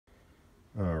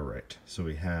Alright, so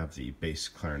we have the bass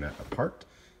clarinet apart,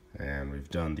 and we've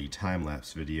done the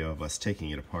time-lapse video of us taking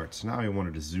it apart. So now I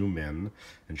wanted to zoom in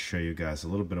and show you guys a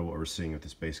little bit of what we're seeing with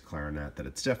this bass clarinet, that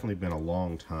it's definitely been a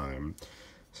long time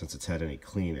since it's had any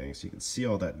cleaning. So you can see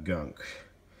all that gunk.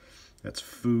 That's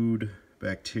food,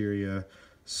 bacteria,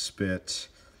 spit,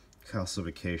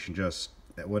 calcification, just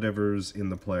whatever's in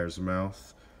the player's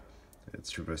mouth.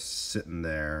 It's just sitting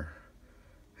there,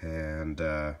 and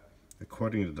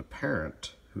according to the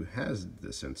parent who has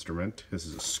this instrument, this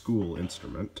is a school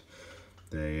instrument,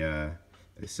 they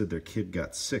said their kid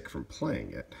got sick from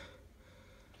playing it.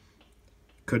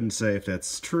 Couldn't say if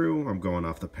that's true. I'm going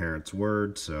off the parent's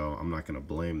word, so I'm not going to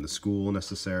blame the school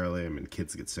necessarily. I mean,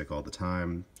 kids get sick all the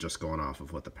time, just going off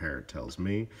of what the parent tells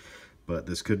me. But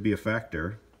this could be a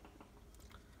factor.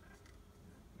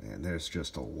 And there's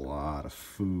just a lot of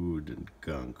food and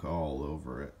gunk all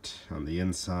over it. On the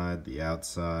inside, the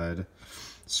outside.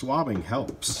 Swabbing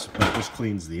helps, but it just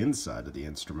cleans the inside of the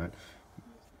instrument.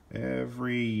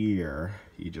 Every year,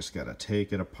 you just gotta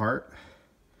take it apart.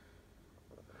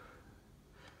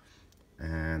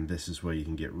 And this is where you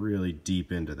can get really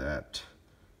deep into that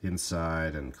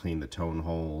inside and clean the tone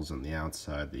holes and the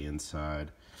outside, the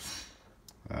inside.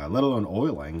 Let alone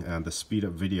oiling. The speed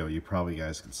up video, you probably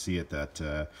guys can see it,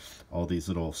 that all these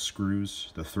little screws,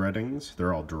 the threadings,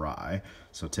 they're all dry.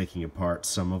 So taking apart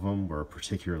some of them were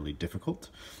particularly difficult.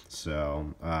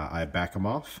 So I back them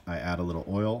off, I add a little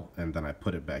oil, and then I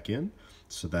put it back in.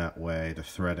 So that way the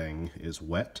threading is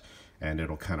wet and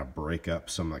it'll kind of break up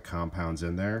some of the compounds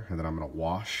in there. And then I'm going to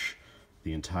wash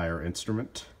the entire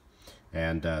instrument.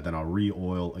 And then I'll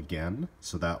re-oil again,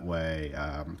 so that way,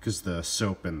 because the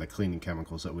soap and the cleaning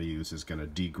chemicals that we use is going to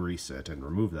degrease it and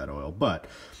remove that oil, but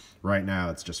right now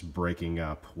it's just breaking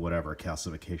up whatever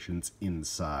calcification's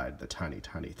inside the tiny,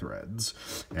 tiny threads.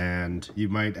 And you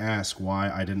might ask why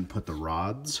I didn't put the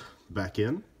rods back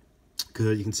in,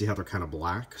 because you can see how they're kind of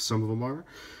black, some of them are.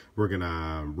 We're going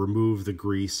to remove the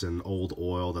grease and old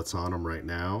oil that's on them right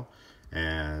now,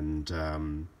 and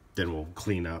then we'll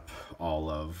clean up all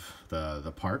of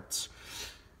the parts,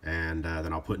 and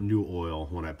then I'll put new oil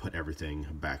when I put everything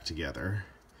back together.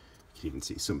 You can even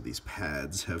see some of these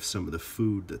pads have some of the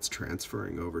food that's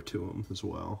transferring over to them as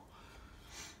well.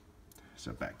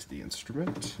 So back to the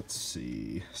instrument. Let's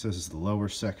see. So this is the lower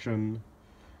section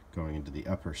going into the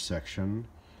upper section.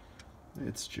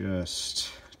 It's just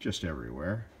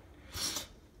everywhere.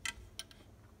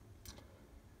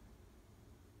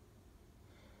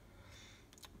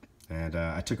 And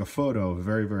I took a photo, a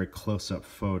very, very close-up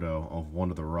photo of one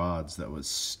of the rods that was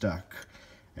stuck.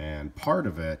 And part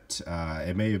of it,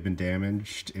 it may have been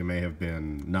damaged. It may have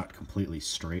been not completely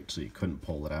straight, so you couldn't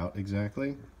pull it out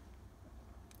exactly.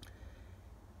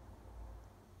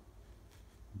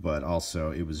 But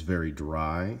also, it was very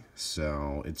dry,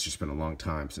 so it's just been a long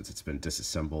time since it's been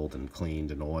disassembled and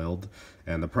cleaned and oiled.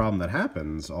 And the problem that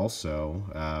happens also,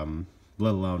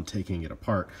 let alone taking it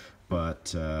apart, but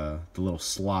the little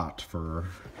slot for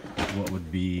what would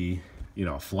be, you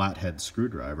know, a flathead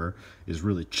screwdriver is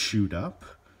really chewed up.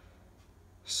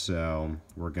 So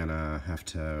we're gonna have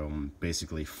to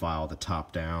basically file the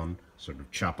top down, sort of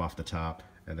chop off the top,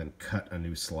 and then cut a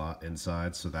new slot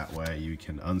inside, so that way you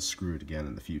can unscrew it again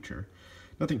in the future.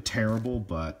 Nothing terrible,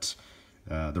 but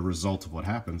the result of what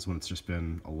happens when it's just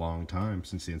been a long time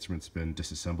since the instrument's been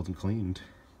disassembled and cleaned.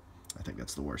 I think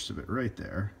that's the worst of it right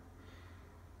there.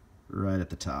 Right at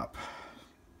the top.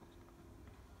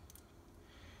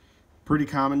 Pretty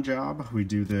common job. We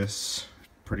do this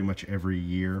pretty much every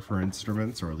year for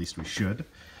instruments, or at least we should.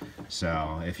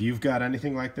 So if you've got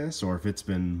anything like this, or if it's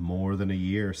been more than a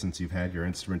year since you've had your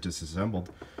instrument disassembled,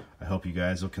 I hope you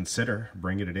guys will consider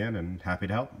bringing it in, and happy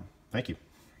to help. Thank you.